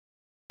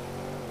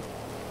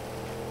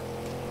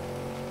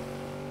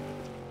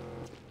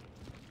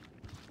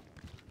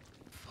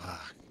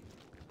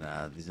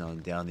Nah, there's no one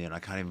down there, and I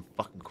can't even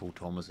fucking call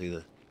Thomas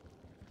either.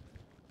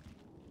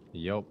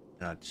 Yup.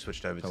 And I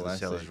switched over to the Classic.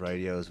 seller's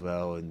radio as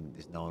well, and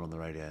there's no one on the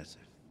radio. So.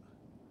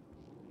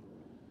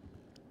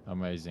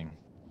 Amazing.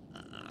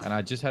 And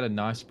I just had a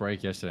nice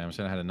break yesterday. I'm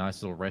saying I had a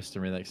nice little rest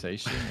and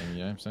relaxation, and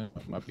you know, I'm saying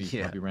might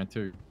be round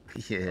two.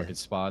 Yeah. Like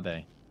it's spa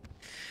day.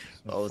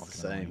 So I was the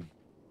fucking same.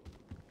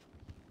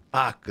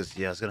 annoying. Because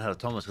yeah, I was gonna have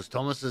Thomas, because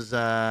Thomas is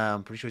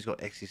I'm pretty sure he's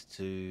got access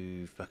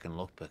to fucking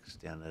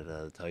lockpicks down at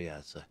the tow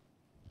yard. So.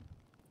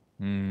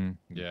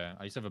 Yeah,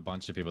 I used to have a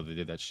bunch of people that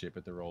did that shit,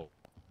 but they're all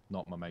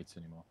not my mates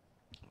anymore.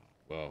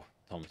 Well,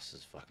 Thomas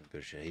is fucking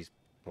good shit. He's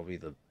probably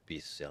the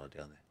best seller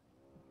down there.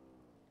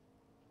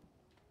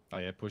 Oh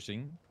yeah,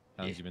 pushing.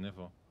 How long have you been there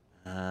for?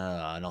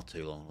 Not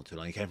too long, not too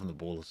long. He came from the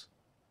Ballers.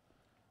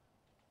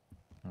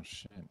 Oh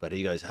shit. But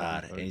he goes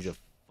hard, and he's a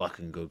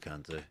fucking good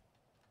cunt too.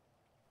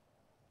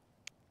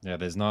 Yeah,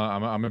 there's no.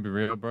 I'm gonna be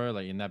real, bro.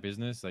 Like in that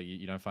business, like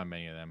you don't find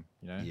many of them.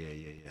 You know.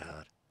 Yeah,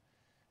 hard.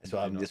 That's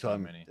why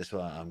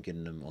I'm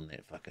getting him on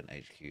that fucking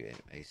HQ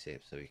ASAP,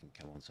 so he can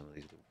come on some of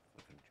these little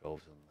fucking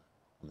jobs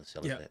on the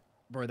seller app.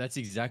 Bro, that's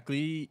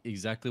exactly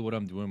what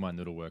I'm doing with my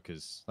noodle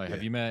workers. Like,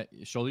 have you met?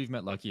 Surely you've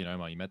met Lucky and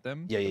Omar. You met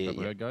them?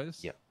 Yeah.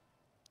 Guys. Yeah.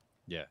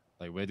 Yeah,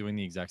 like we're doing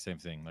the exact same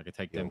thing. Like I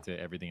take them to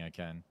everything I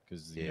can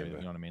because you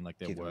know what I mean. Like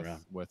they're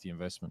worth the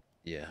investment.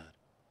 Yeah.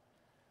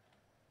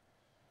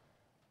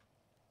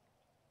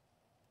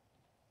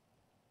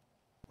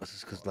 What's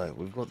this? Because like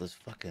we've got this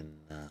fucking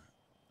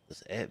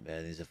this app,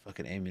 man. There's a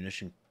fucking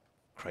ammunition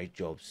crate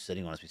job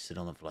sitting on us. We sit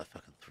on it for like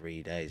fucking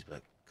 3 days,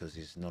 but because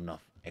there's not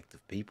enough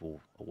active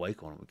people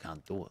awake on it, we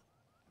can't do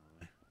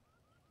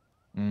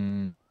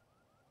it.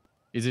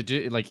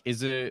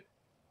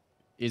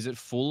 Is it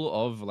full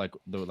of like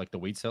the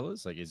weed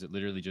sellers? Like, is it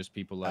literally just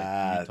people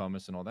like you,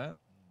 Thomas, and all that?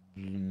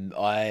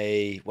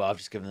 I've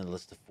just given them a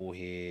list of 4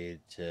 here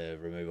to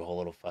remove a whole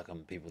lot of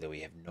fucking people that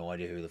we have no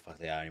idea who the fuck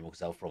they are anymore,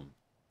 because they're from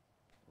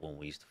when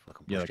we used to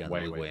fucking push down the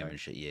wigwam and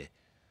shit. Yeah,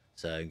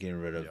 so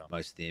getting rid of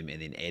most of them,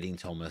 and then adding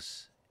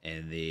Thomas,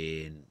 and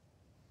then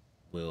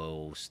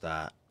we'll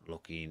start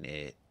looking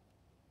at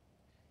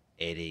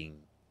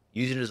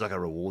using it as like a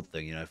reward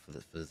thing, you know, for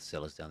the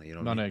sellers down there. You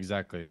know what I mean? No,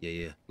 exactly.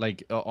 Yeah.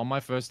 Like on my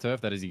first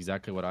turf, that is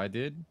exactly what I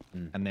did.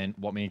 And then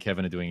what me and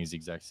Kevin are doing is the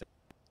exact same.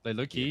 Like,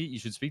 look here, you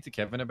should speak to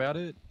Kevin about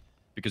it,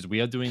 because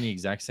we are doing the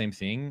exact same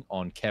thing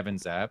on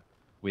Kevin's app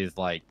with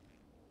like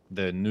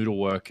the noodle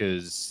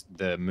workers,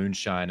 the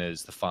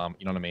moonshiners, the farm.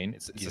 You know what I mean?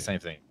 It's the same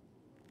thing.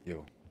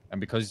 Yo. And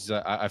because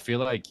I feel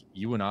like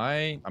you and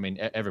I mean,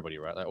 everybody,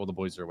 right? Like all the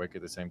boys are awake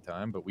at the same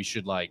time, but we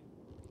should like,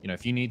 you know,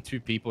 if you need 2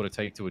 people to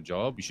take to a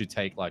job, you should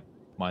take like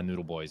my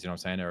noodle boys, you know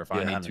what I'm saying? Or if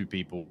I need 2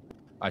 people,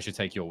 I should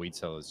take your weed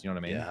sellers. You know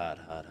what I mean? Yeah,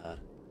 hard.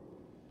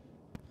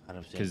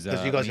 100%. Because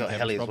you guys got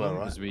Heli as well,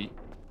 right?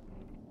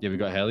 We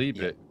got Heli,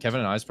 but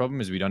Kevin and I's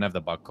problem is we don't have the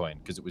butt coin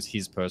because it was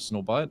his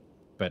personal butt.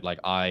 But like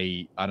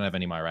I don't have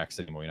any of my racks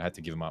anymore. You know, I had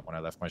to give them up when I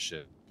left my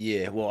shit.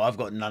 Yeah, well, I've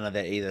got none of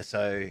that either.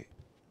 So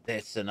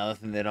that's another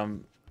thing that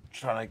I'm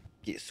trying to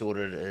get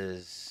sorted,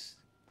 is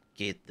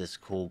get this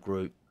core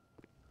group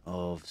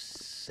of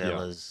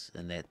sellers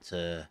and that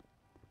to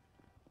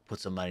put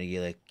some money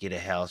together, get a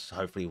house.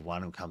 Hopefully one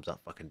of them comes up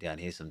fucking down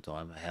here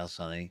sometime, a house,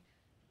 something.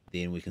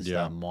 Then we can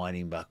start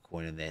mining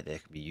Bitcoin, and that can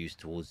be used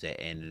towards that,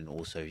 and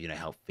also, you know,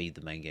 help feed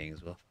the main gang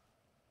as well.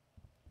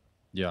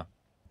 Yeah.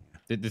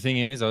 The thing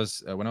is,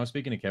 when I was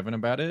speaking to Kevin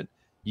about it,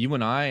 you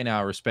and I in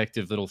our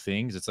respective little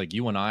things, it's like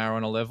you and I are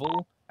on a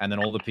level, and then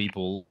all the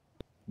people,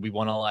 we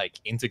want to like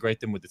integrate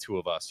them with the 2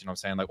 of us. You know what I'm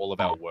saying? Like all of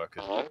our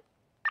workers.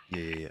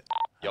 Yeah.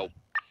 Yo.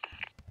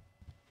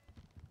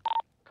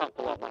 Can't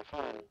pull out my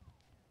phone.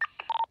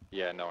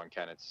 Yeah, no one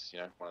can. It's, you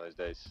know, one of those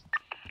days.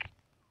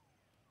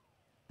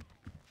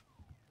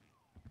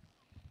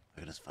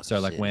 So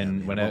like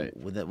when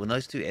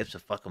those 2 apps are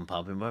fucking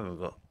pumping, bro, we've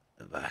got.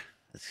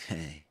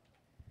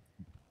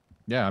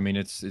 Yeah, I mean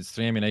it's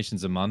 3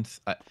 ammunitions a month.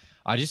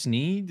 I just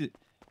need,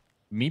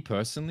 me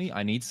personally,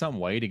 I need some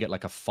way to get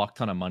like a fuck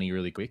ton of money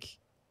really quick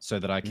so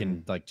that I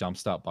can like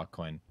jumpstart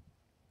Bitcoin.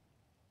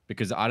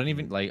 Because I don't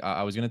even like,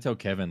 I was gonna tell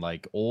Kevin,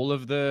 like all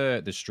of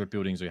the strip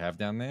buildings we have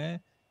down there,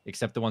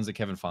 except the ones that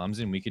Kevin farms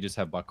in, we could just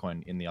have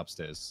Bitcoin in the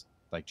upstairs,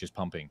 like just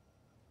pumping.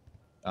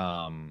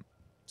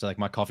 So like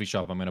my coffee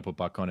shop, I'm gonna put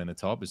Bitcoin in the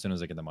top as soon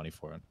as I get the money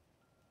for it.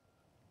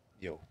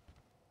 Yo.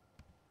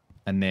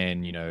 And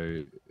then, you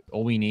know,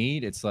 all we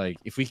need, it's like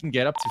if we can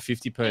get up to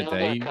 50 per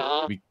day,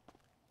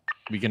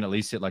 we can at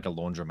least hit like a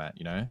laundromat,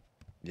 you know?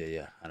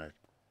 Yeah, I know.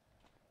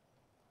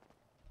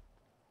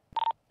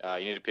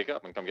 You need to pick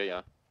up and come get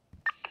ya.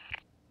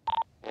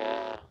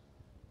 I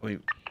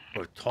mean,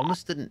 bro,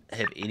 Thomas didn't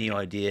have any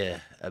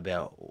idea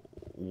about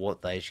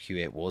what the HQ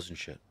app was and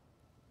shit.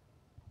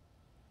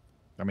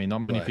 I mean, not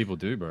many people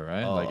do, bro,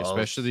 right? Like,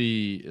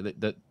 especially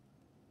that.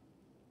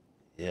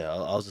 Yeah,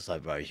 I was just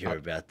like, bro, you're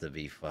about to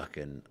be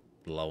fucking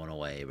blown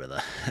away,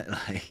 brother.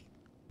 Like,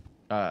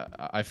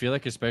 I feel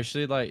like,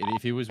 especially like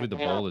if he was with the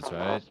bowlers,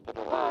 right?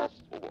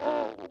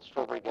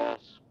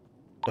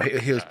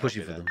 Wait, he was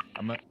pushing for them.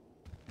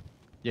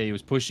 Yeah, he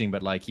was pushing,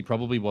 but like he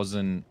probably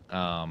wasn't.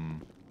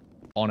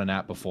 on an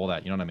app before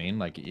that. You know what I mean?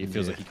 Like it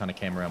feels Yeah. like he kind of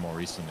came around more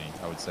recently.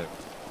 I would say.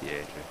 Yeah, true.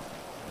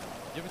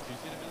 Do you have a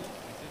two-seater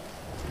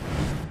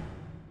village?